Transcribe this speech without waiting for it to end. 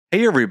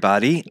Hey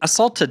everybody, I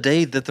saw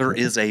today that there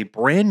is a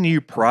brand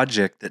new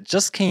project that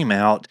just came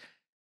out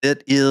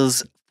that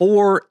is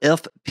for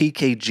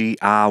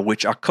FPKGi,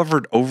 which I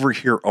covered over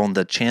here on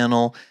the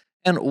channel.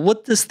 And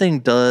what this thing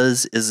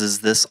does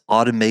is this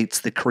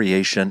automates the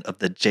creation of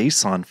the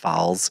JSON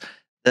files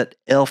that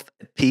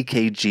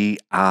FPKGi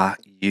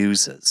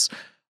uses.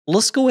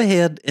 Let's go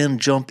ahead and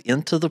jump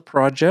into the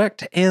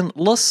project and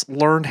let's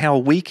learn how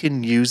we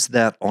can use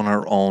that on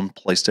our own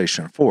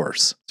PlayStation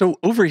 4s. So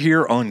over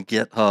here on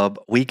GitHub,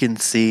 we can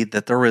see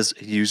that there is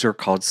a user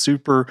called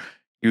Super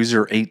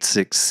User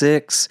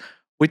 866,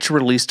 which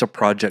released a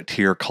project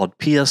here called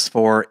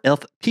PS4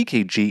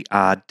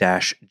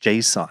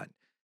 FPKGi-JSON.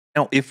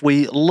 Now, if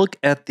we look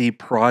at the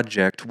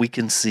project, we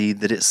can see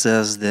that it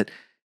says that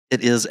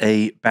it is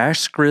a bash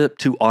script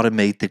to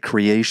automate the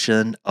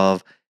creation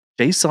of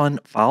JSON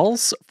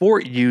files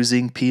for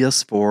using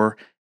PS4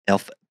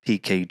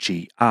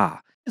 FPKGi.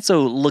 And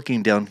so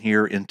looking down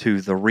here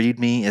into the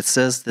README, it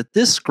says that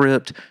this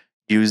script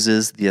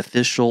uses the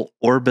official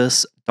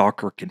Orbis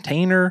Docker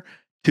container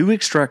to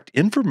extract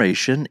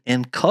information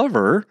and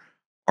cover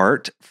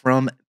art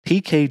from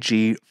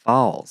PKG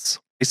files.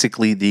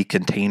 Basically, the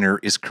container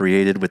is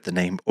created with the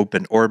name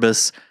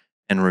OpenOrbis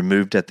and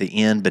removed at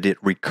the end, but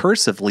it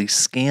recursively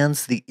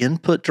scans the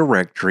input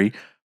directory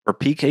for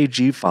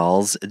PKG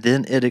files,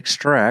 then it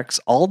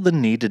extracts all the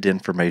needed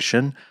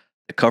information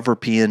to cover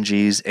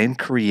PNGs and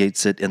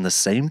creates it in the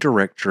same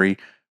directory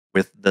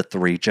with the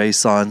three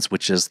JSONs,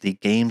 which is the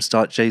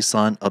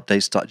games.json,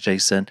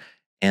 updates.json,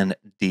 and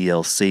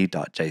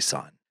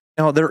dlc.json.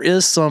 Now, there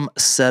is some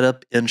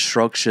setup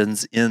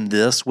instructions in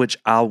this, which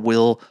I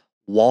will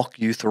walk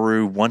you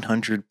through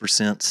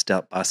 100%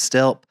 step by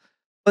step.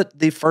 But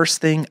the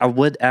first thing I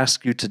would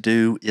ask you to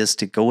do is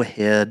to go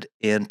ahead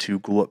and to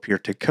go up here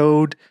to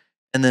code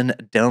and then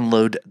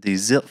download the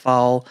zip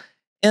file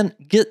and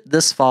get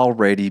this file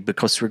ready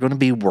because we're going to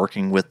be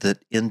working with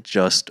it in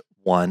just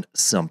one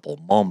simple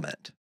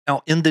moment.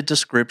 Now, in the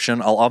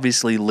description, I'll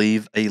obviously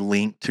leave a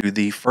link to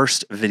the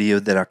first video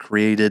that I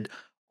created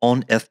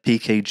on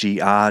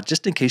FPKGi,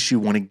 just in case you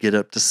want to get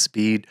up to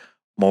speed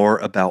more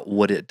about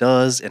what it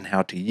does and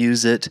how to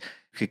use it.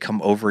 You could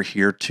come over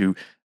here to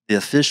the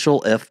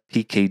official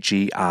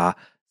FPKGi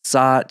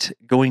site,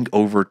 going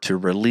over to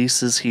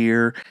releases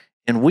here,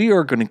 and we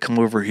are going to come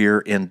over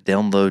here and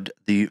download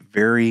the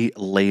very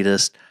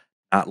latest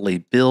nightly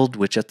build,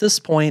 which at this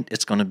point,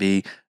 it's going to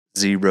be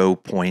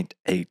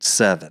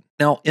 0.87.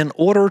 Now, in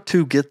order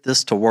to get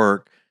this to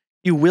work,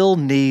 you will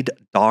need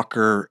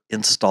Docker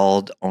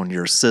installed on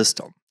your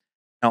system.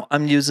 Now,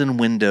 I'm using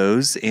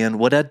Windows, and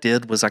what I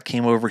did was I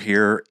came over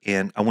here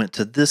and I went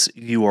to this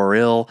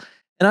URL,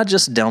 and I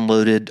just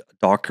downloaded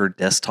Docker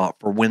Desktop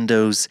for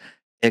Windows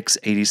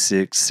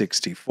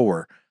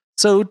x86-64.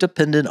 So,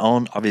 depending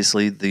on,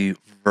 obviously, the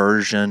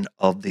version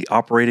of the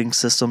operating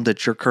system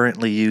that you're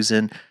currently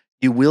using,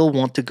 you will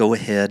want to go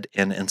ahead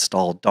and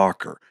install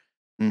Docker.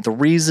 And the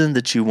reason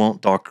that you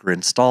want Docker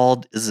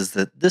installed is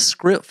that this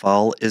script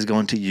file is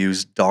going to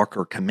use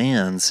Docker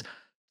commands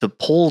to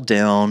pull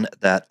down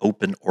that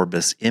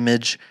OpenOrbis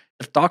image.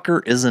 If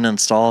Docker isn't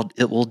installed,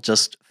 it will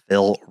just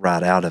fail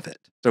right out of it.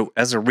 So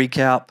as a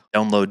recap,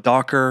 download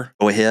Docker,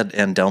 go ahead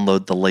and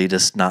download the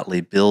latest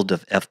nightly build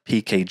of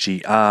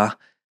FPKGi,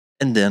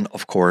 and then,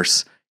 of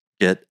course,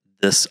 get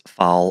this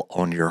file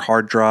on your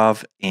hard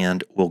drive,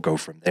 and we'll go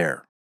from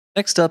there.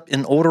 Next up,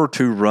 in order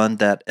to run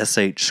that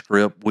sh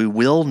script, we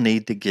will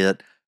need to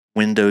get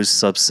Windows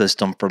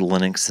Subsystem for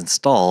Linux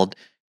installed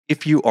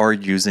if you are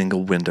using a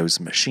Windows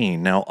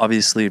machine. Now,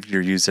 obviously, if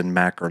you're using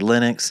Mac or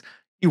Linux,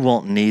 you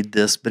won't need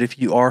this, but if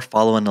you are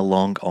following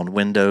along on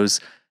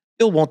Windows,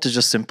 you'll want to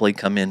just simply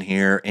come in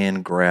here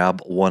and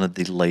grab one of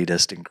the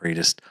latest and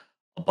greatest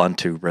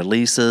Ubuntu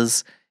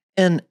releases,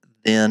 and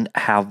then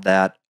have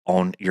that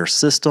on your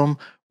system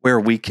where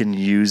we can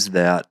use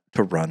that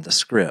to run the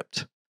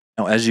script.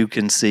 Now, as you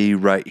can see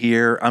right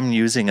here, I'm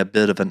using a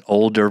bit of an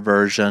older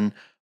version,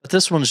 but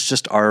this one's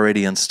just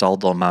already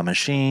installed on my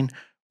machine,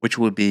 which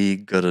would be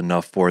good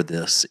enough for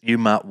this. You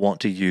might want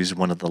to use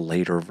one of the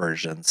later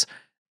versions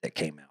that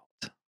came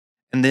out.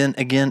 And then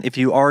again, if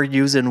you are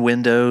using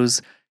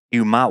Windows,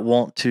 you might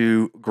want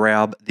to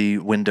grab the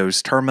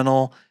Windows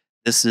terminal.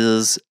 This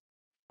is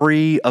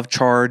free of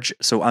charge,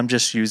 so I'm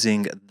just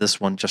using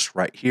this one just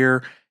right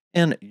here,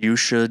 and you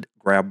should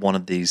grab one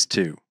of these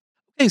too.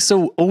 Okay,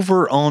 so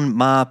over on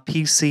my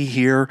PC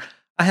here,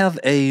 I have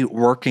a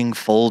working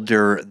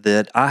folder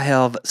that I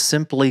have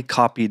simply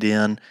copied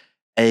in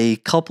a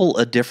couple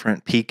of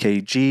different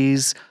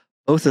PKGs.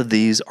 Both of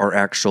these are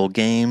actual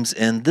games,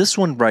 and this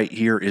one right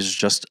here is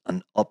just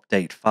an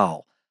update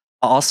file.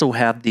 I also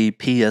have the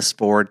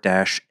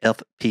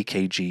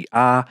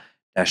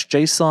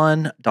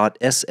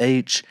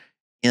PS4-FPKGi-JSON.sh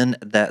in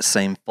that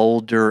same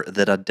folder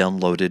that I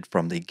downloaded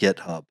from the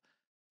GitHub.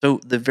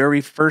 So the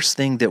very first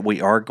thing that we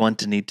are going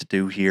to need to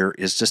do here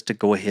is just to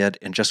go ahead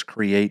and just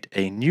create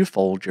a new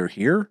folder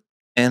here.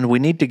 And we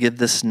need to give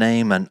this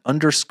name an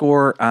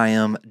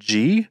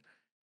 _img,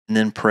 and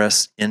then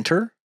press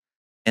enter.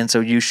 And so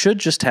you should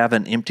just have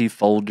an empty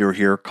folder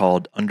here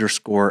called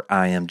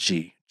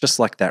 _img, just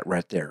like that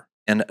right there.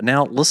 And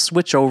now let's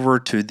switch over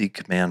to the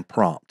command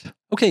prompt.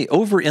 Okay,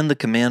 over in the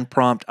command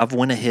prompt, I've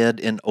went ahead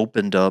and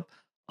opened up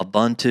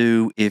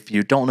Ubuntu. If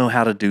you don't know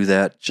how to do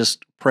that,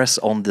 just press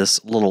on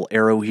this little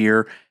arrow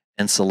here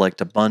and select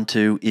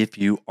Ubuntu if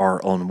you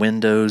are on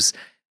Windows.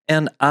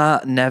 And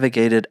I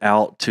navigated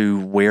out to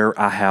where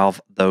I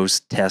have those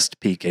test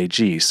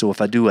PKG. So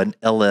if I do an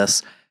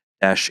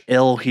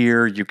ls-l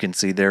here, you can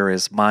see there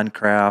is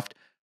Minecraft,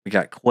 we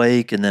got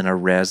Quake, and then a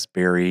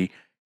Raspberry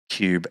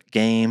Cube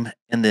game.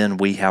 And then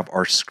we have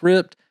our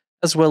script,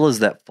 as well as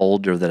that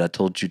folder that I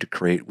told you to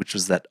create, which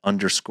was that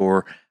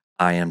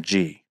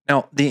 _img.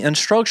 Now, the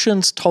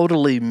instructions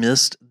totally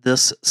missed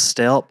this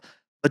step,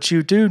 but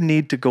you do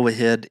need to go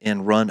ahead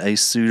and run a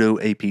sudo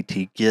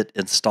apt get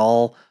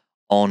install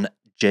on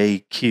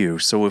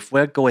JQ. So if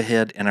we go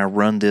ahead and I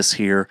run this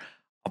here,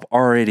 I've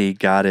already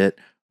got it,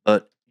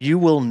 but you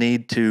will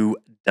need to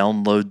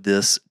download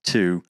this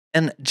too.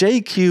 And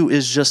JQ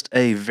is just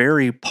a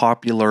very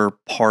popular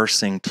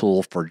parsing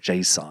tool for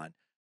JSON,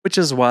 which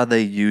is why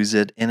they use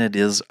it, and it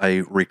is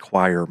a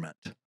requirement.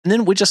 And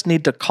then we just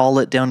need to call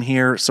it down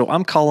here. So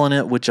I'm calling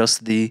it with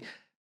just the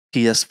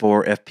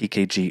PS4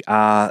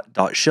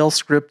 FPKGi .shell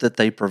script that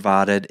they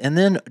provided, and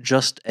then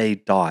just a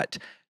dot.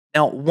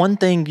 Now, one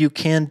thing you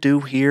can do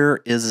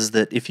here is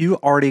that if you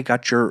already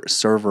got your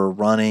server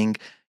running,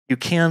 you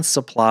can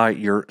supply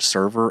your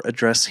server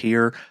address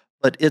here,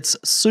 but it's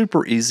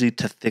super easy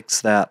to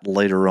fix that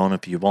later on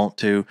if you want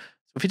to.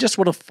 So if you just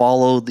want to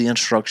follow the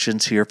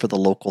instructions here for the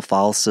local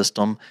file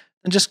system,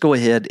 then just go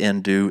ahead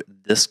and do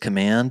this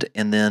command.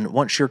 And then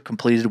once you're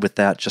completed with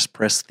that, just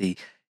press the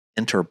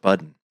enter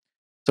button.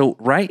 So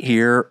right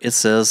here, it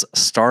says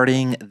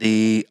starting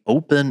the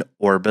Open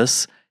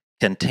Orbis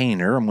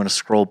container. I'm going to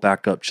scroll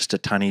back up just a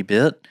tiny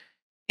bit.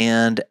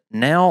 And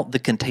now the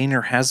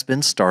container has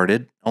been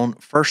started. On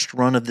first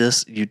run of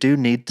this, you do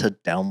need to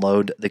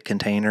download the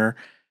container.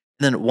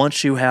 And then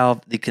once you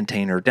have the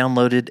container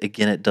downloaded,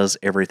 again, it does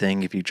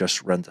everything if you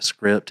just run the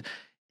script.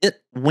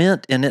 It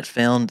went and it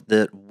found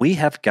that we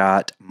have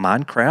got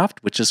Minecraft,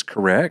 which is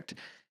correct.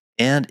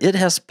 And it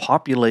has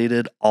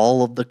populated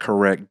all of the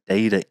correct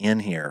data in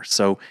here.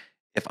 So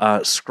if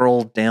I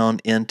scroll down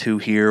into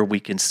here, we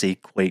can see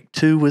Quake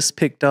 2 was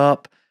picked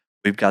up.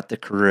 We've got the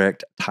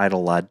correct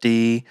title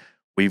ID.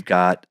 We've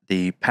got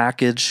the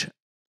package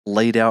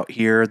laid out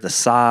here, the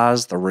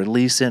size, the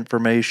release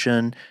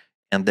information,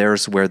 and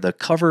there's where the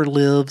cover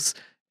lives.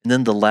 And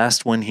then the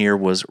last one here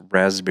was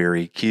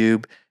Raspberry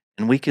Cube.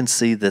 And we can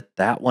see that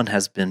that one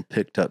has been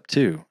picked up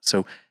too.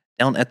 So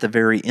down at the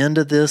very end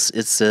of this,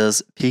 it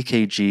says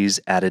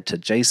PKGs added to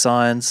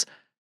JSONs,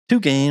 2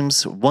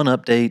 games, 1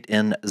 update,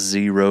 and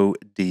 0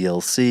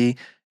 DLC,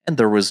 and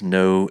there was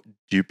no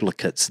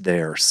duplicates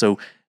there. So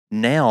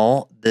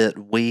now that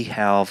we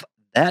have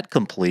that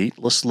complete,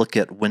 let's look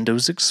at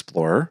Windows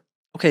Explorer.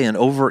 Okay, and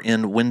over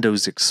in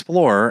Windows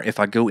Explorer, if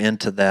I go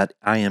into that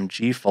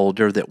IMG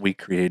folder that we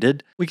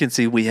created, we can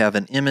see we have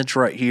an image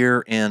right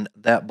here, and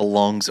that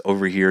belongs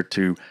over here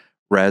to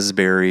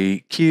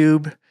Raspberry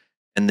Cube.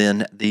 And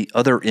then the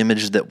other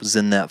image that was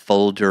in that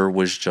folder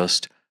was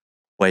just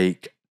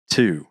Quake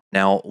 2.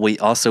 Now, we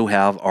also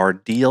have our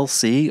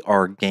DLC,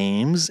 our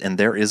games, and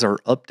there is our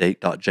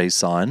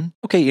update.json.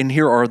 Okay, and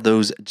here are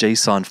those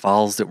JSON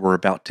files that we're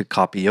about to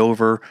copy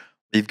over.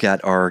 We've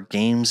got our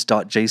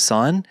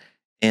games.json,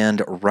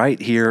 and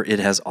right here, it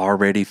has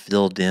already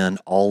filled in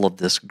all of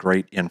this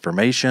great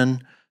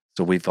information.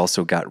 So we've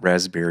also got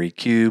Raspberry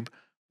Cube.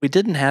 We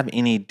didn't have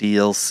any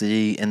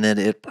DLC, and then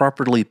it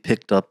properly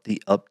picked up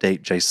the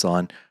update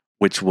JSON,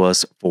 which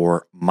was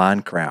for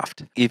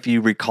Minecraft. If you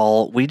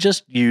recall, we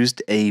just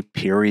used a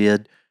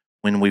period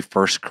when we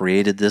first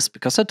created this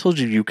because I told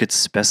you you could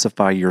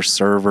specify your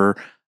server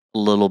a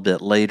little bit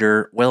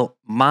later. Well,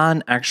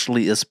 mine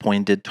actually is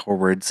pointed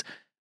towards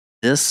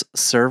this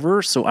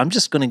server, so I'm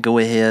just going to go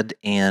ahead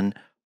and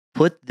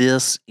put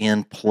this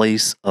in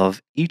place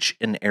of each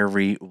and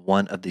every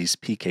one of these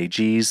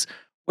PKGs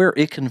where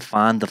it can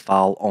find the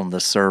file on the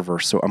server.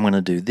 So I'm going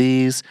to do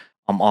these.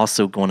 I'm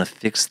also going to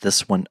fix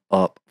this one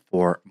up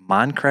for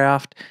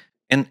Minecraft.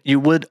 And you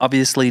would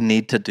obviously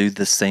need to do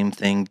the same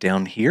thing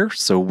down here.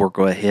 So we'll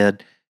go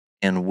ahead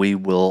and we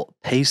will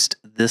paste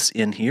this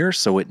in here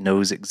so it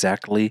knows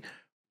exactly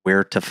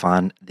where to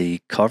find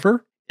the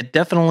cover. It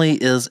definitely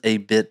is a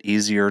bit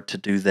easier to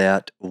do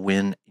that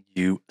when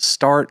you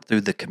start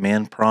through the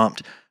command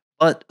prompt,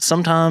 but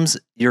sometimes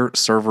your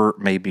server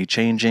may be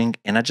changing,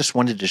 and I just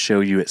wanted to show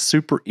you it's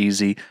super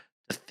easy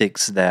to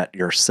fix that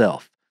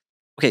yourself.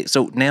 Okay,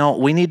 so now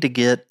we need to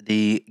get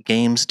the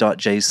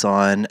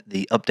games.json,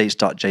 the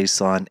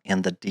updates.json,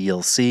 and the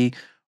DLC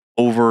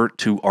over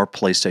to our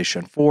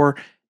PlayStation 4.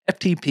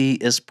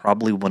 FTP is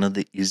probably one of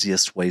the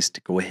easiest ways to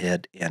go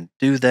ahead and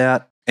do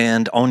that.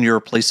 And on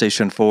your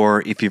PlayStation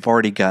 4, if you've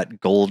already got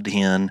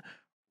Goldhen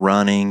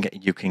running,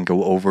 you can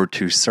go over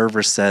to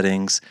server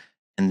settings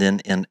and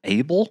then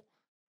enable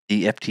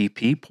the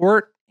FTP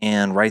port.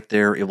 And right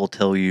there, it will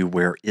tell you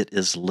where it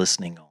is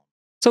listening on.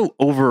 So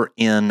over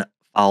in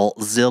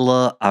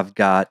FileZilla, I've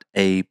got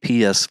a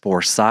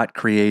PS4 site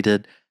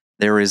created.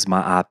 There is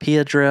my IP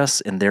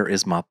address and there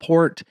is my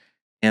port.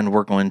 And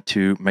we're going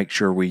to make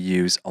sure we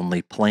use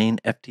only plain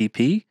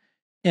FTP.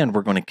 And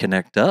we're going to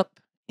connect up.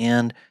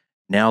 And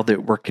now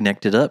that we're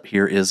connected up,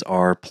 here is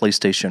our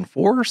PlayStation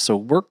 4. So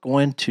we're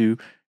going to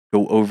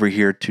go over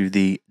here to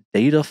the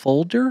data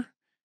folder.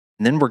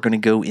 And then we're going to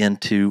go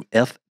into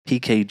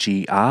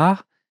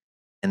FPKGi.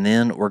 And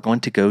then we're going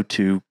to go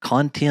to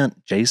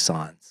content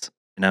JSONs.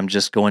 And I'm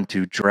just going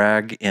to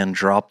drag and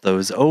drop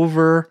those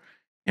over.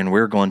 And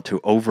we're going to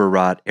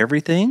overwrite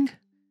everything.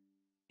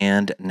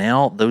 And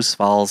now those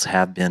files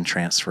have been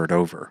transferred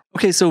over.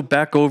 Okay, so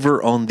back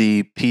over on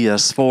the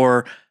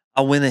PS4,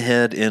 I went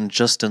ahead and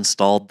just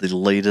installed the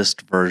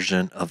latest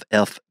version of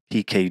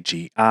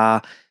FPKGi.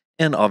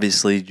 And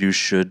obviously you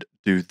should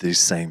do the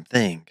same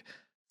thing.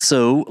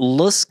 So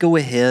let's go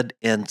ahead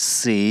and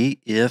see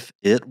if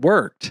it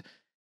worked.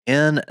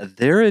 And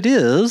there it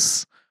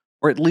is,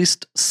 or at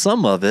least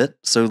some of it.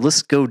 So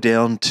let's go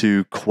down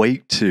to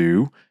Quake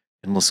 2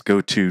 and let's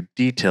go to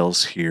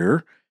details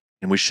here.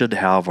 And we should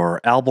have our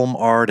album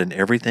art and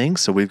everything.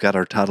 So we've got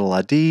our title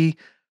ID,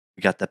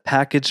 we got the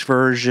package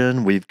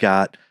version, we've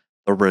got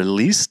the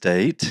release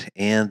date,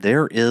 and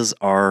there is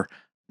our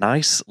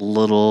nice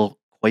little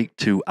Quake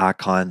 2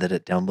 icon that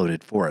it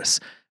downloaded for us.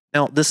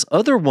 Now, this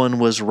other one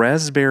was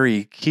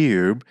Raspberry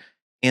Cube,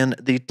 and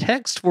the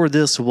text for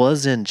this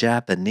was in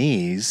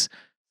Japanese,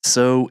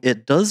 so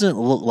it doesn't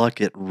look like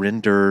it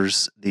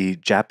renders the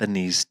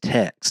Japanese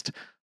text,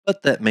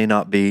 but that may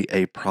not be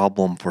a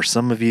problem for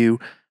some of you.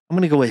 I'm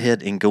going to go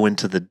ahead and go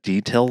into the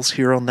details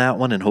here on that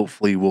one, and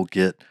hopefully we'll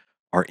get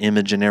our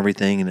image and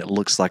everything, and it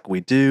looks like we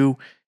do.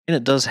 And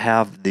it does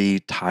have the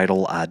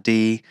title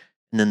ID,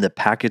 and then the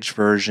package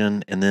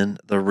version, and then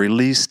the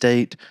release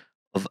date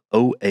of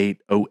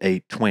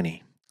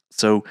 08/08/20.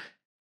 So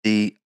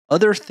the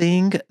other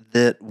thing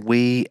that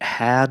we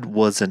had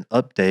was an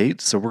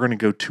update. So we're going to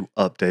go to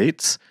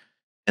updates,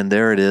 and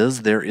there it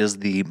is. There is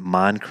the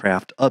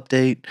Minecraft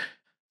update.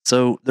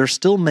 So there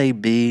still may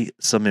be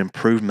some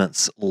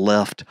improvements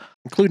left,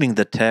 including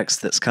the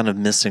text that's kind of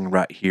missing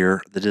right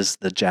here. That is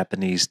the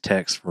Japanese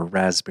text for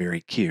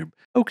Raspberry Cube.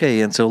 Okay,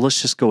 and so let's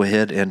just go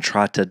ahead and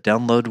try to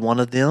download one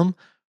of them.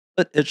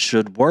 But it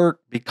should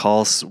work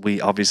because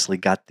we obviously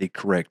got the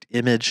correct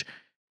image.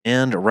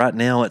 And right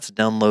now it's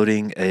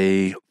downloading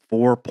a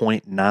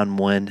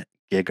 4.91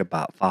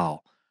 gigabyte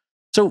file.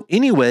 So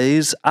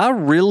anyways, I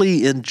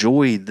really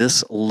enjoyed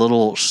this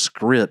little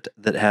script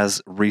that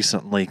has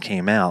recently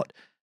came out.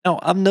 Now,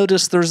 I've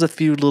noticed there's a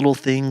few little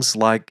things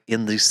like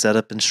in the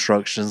setup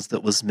instructions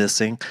that was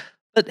missing,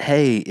 but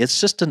hey, it's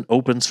just an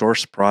open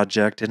source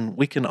project and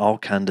we can all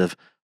kind of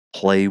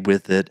play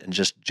with it and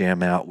just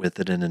jam out with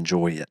it and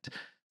enjoy it.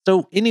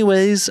 So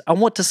anyways, I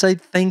want to say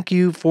thank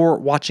you for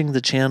watching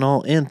the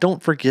channel and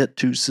don't forget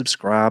to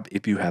subscribe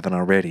if you haven't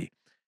already.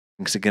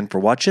 Thanks again for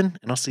watching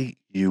and I'll see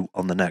you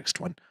on the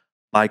next one.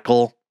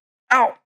 Michael, out!